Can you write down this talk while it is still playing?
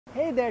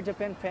Hey there,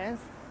 Japan fans!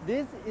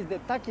 This is the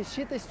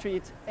Takeshita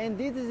Street, and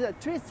this is a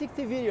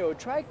 360 video.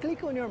 Try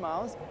click on your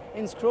mouse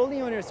and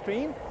scrolling on your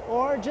screen,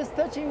 or just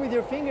touching with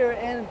your finger.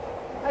 And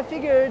I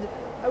figured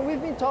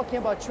we've been talking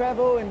about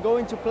travel and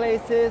going to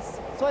places,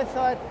 so I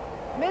thought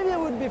maybe it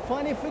would be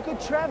fun if we could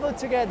travel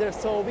together.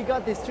 So we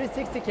got this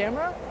 360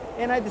 camera,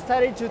 and I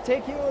decided to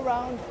take you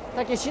around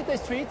Takeshita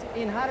Street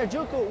in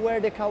Harajuku, where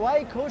the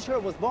Kawaii culture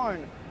was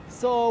born.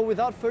 So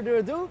without further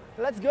ado,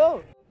 let's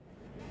go!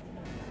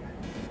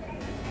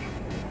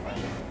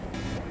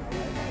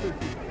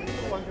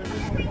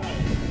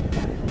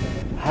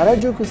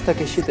 Harajuku's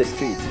Takeshita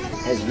Street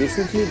has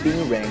recently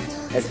been ranked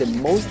as the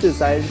most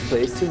desired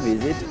place to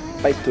visit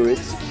by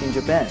tourists in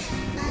Japan.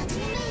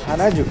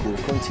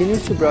 Harajuku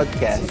continues to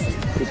broadcast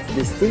its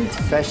distinct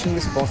fashion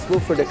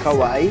responsible for the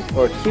kawaii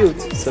or cute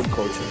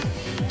subculture.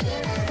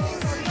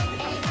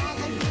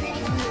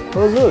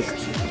 Oh look,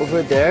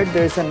 over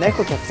there's a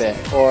neko cafe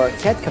or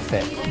cat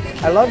cafe.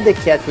 I love the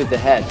cat with the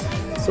hat,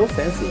 so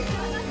fancy.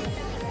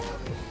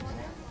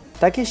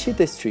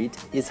 Takeshita Street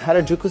is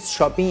Harajuku's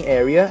shopping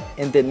area,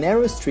 and the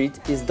narrow street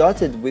is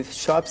dotted with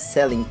shops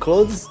selling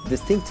clothes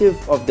distinctive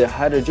of the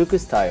Harajuku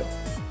style.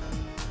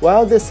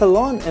 While the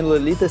salon and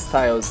Lolita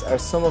styles are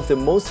some of the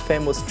most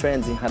famous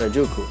trends in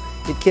Harajuku,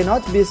 it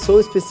cannot be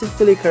so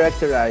specifically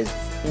characterized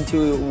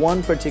into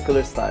one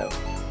particular style.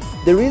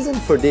 The reason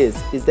for this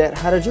is that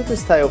Harajuku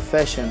style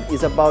fashion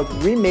is about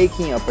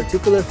remaking a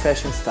particular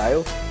fashion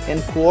style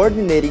and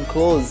coordinating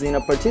clothes in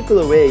a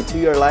particular way to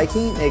your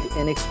liking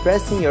and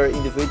expressing your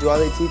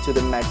individuality to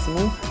the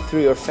maximum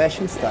through your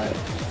fashion style.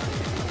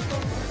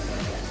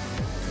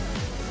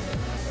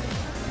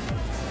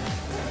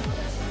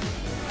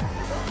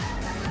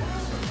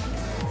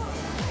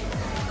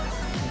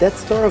 That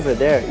store over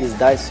there is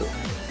Daiso,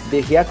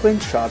 the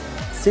Hyakuen shop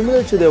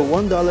similar to the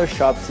 $1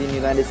 shops in the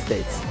United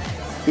States.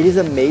 It is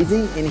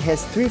amazing and it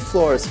has 3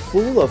 floors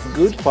full of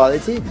good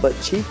quality but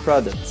cheap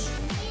products.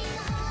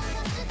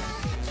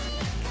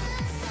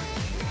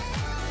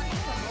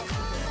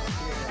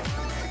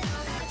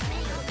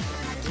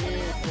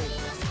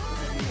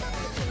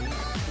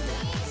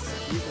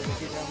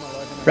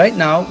 Right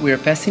now we are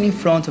passing in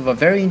front of a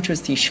very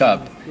interesting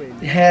shop.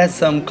 It has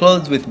some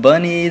clothes with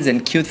bunnies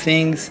and cute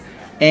things,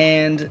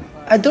 and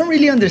I don't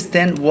really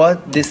understand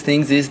what these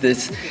things is.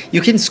 This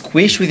you can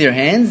squish with your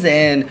hands,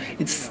 and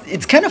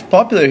it's kind of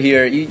popular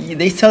here.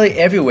 They sell it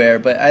everywhere,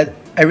 but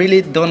I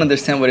really don't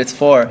understand what it's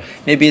for.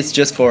 Maybe it's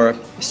just for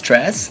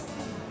stress.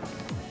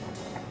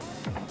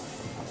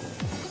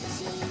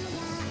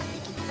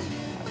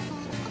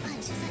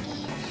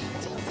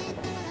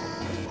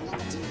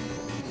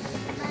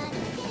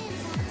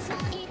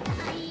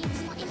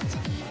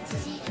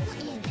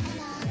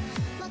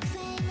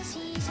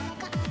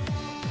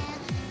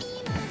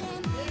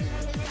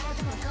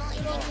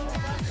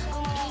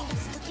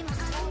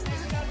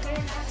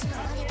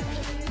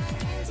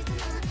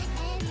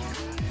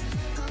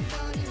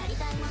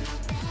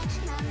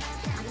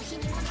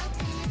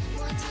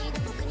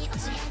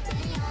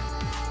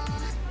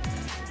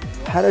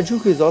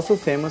 Harajuku is also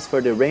famous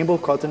for the rainbow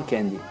cotton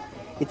candy.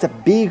 It's a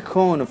big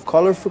cone of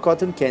colorful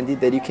cotton candy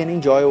that you can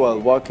enjoy while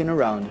walking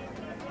around.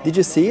 Did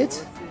you see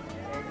it?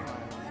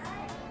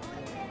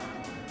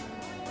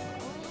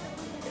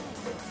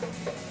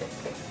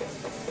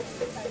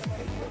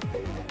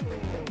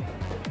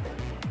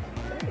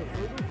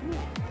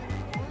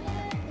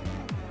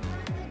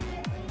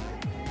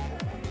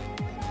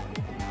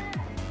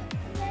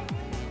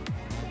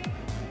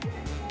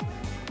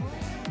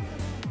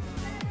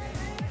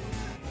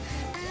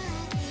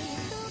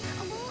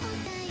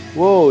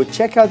 Whoa,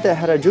 check out that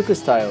Harajuku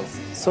style.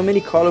 So many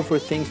colorful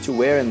things to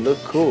wear and look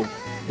cool.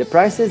 The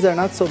prices are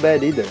not so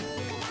bad either.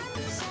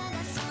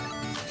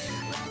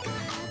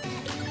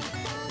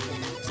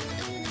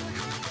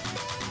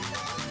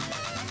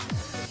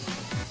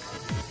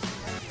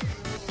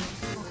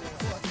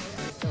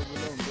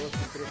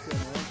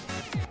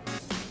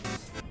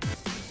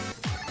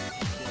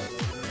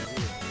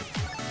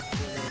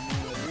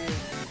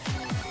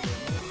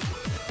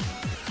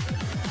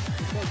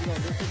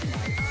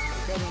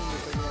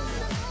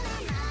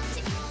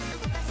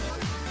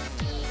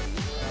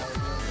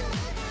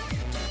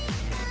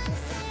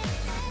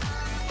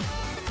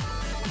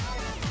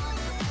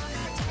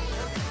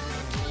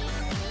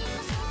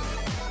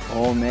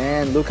 Oh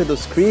man, look at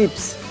those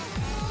crepes!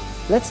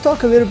 Let's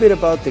talk a little bit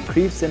about the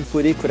crepes and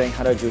purikura in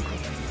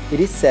Harajuku. It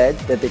is said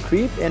that the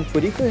crepe and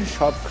purikura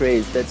shop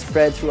craze that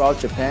spread throughout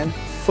Japan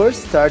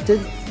first started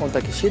on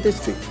Takeshita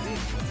Street.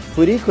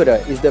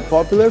 Purikura is the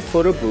popular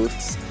photo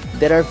booths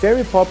that are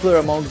very popular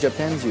among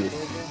Japan's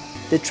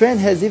youth. The trend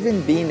has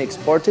even been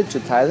exported to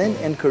Thailand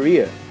and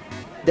Korea.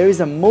 There is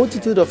a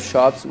multitude of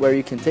shops where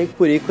you can take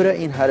purikura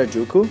in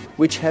Harajuku,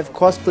 which have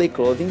cosplay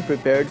clothing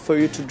prepared for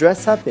you to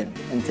dress up in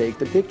and take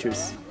the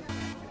pictures.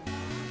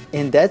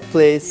 And that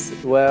place,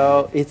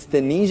 well, it's the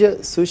Ninja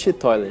Sushi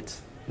Toilet.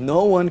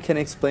 No one can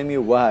explain me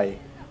why,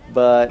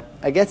 but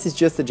I guess it's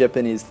just a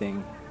Japanese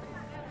thing.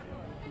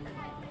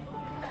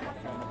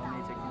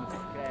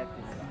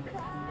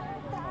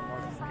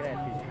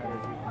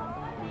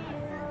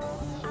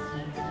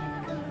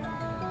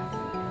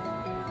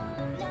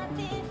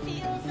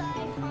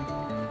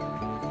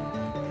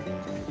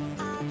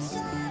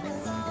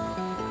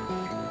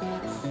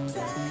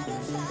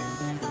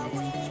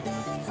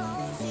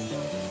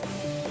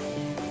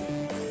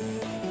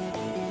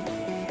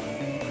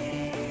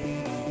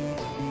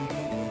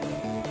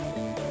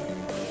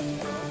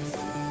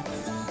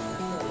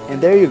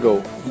 And there you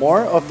go,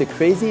 more of the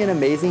crazy and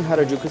amazing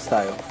Harajuku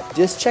style.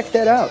 Just check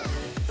that out.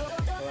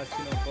 Eu acho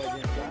que não pode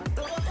entrar.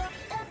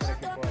 Será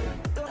que pode?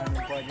 Ah,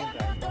 não pode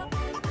entrar.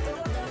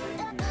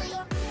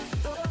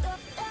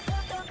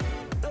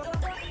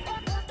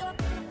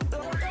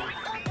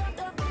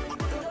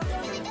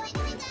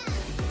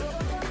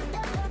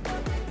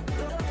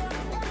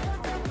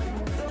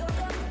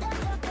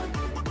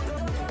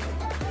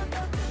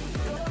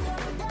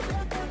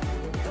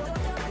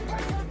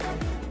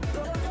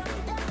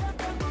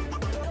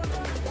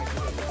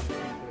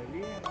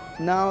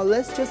 Now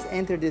let's just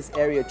enter this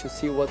area to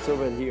see what's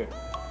over here.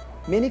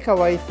 Many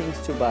kawaii things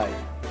to buy.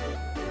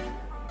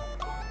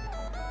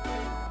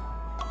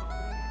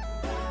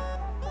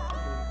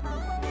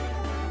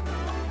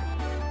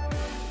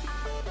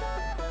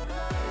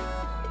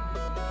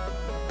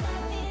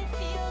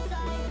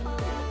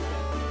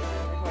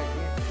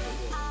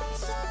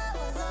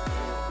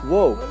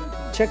 Whoa,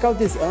 check out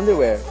this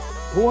underwear.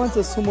 Who wants a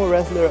sumo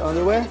wrestler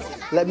underwear?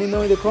 Let me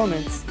know in the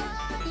comments.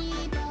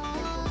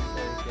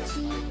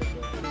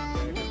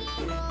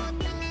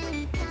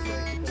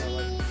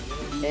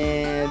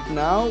 And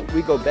now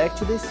we go back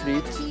to the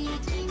street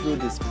through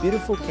this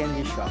beautiful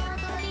candy shop.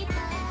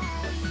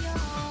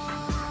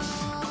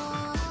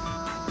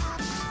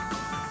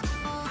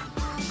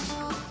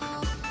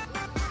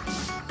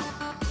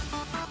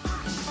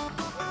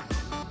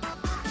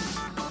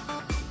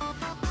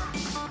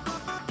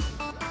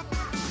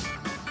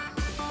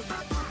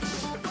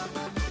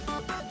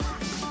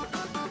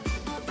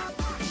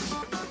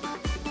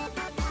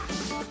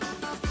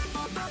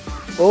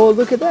 Oh,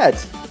 look at that!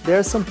 There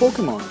are some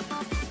Pokemon.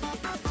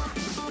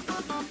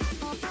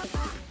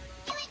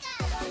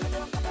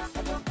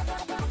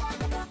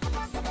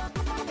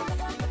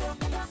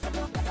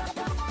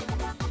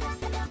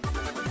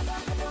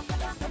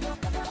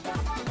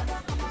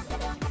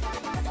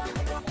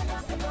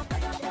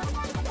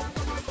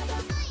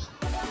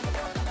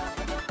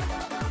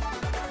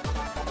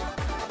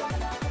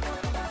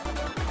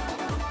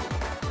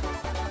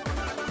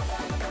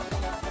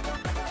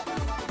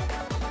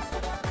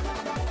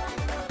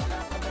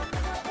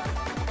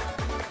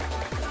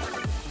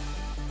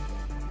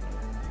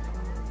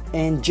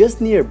 And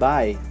just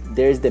nearby,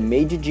 there's the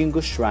Meiji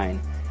Jingu Shrine.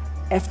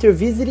 After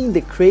visiting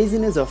the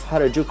craziness of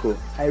Harajuku,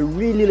 I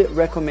really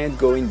recommend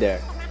going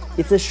there.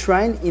 It's a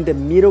shrine in the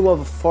middle of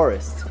a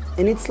forest,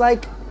 and it's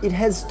like it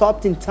has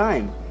stopped in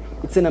time.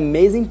 It's an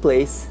amazing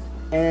place,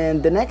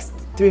 and the next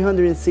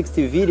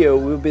 360 video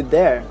will be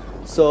there,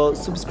 so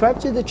subscribe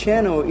to the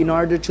channel in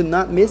order to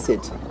not miss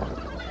it.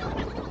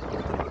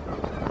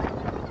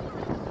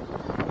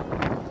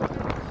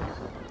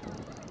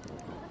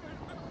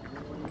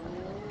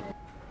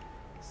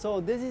 So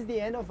this is the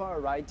end of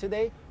our ride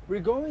today.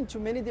 We're going to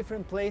many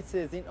different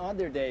places in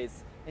other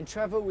days and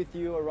travel with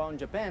you around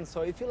Japan.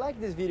 So if you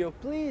like this video,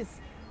 please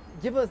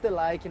give us the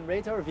like and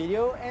rate our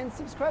video and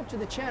subscribe to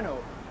the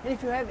channel. And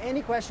if you have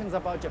any questions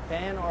about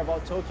Japan or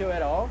about Tokyo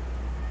at all,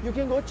 you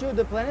can go to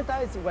the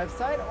planetyze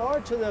website or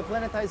to the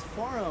planetyze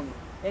forum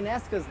and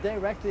ask us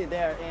directly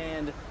there.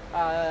 And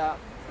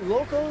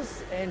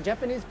locals and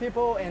Japanese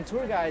people and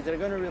tour guides are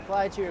going to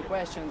reply to your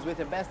questions with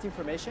the best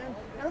information.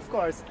 And of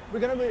course, we're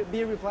going to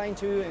be replying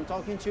to you and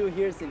talking to you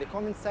here in the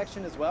comments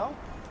section as well.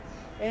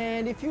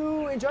 And if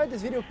you enjoyed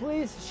this video,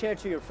 please share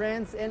to your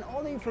friends, and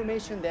all the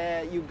information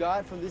that you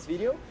got from this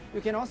video,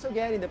 you can also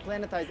get in the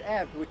planetyze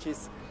app, which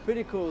is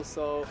pretty cool.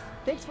 So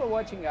thanks for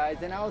watching,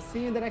 guys, and I'll see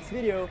you in the next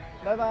video.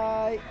 Bye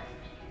bye.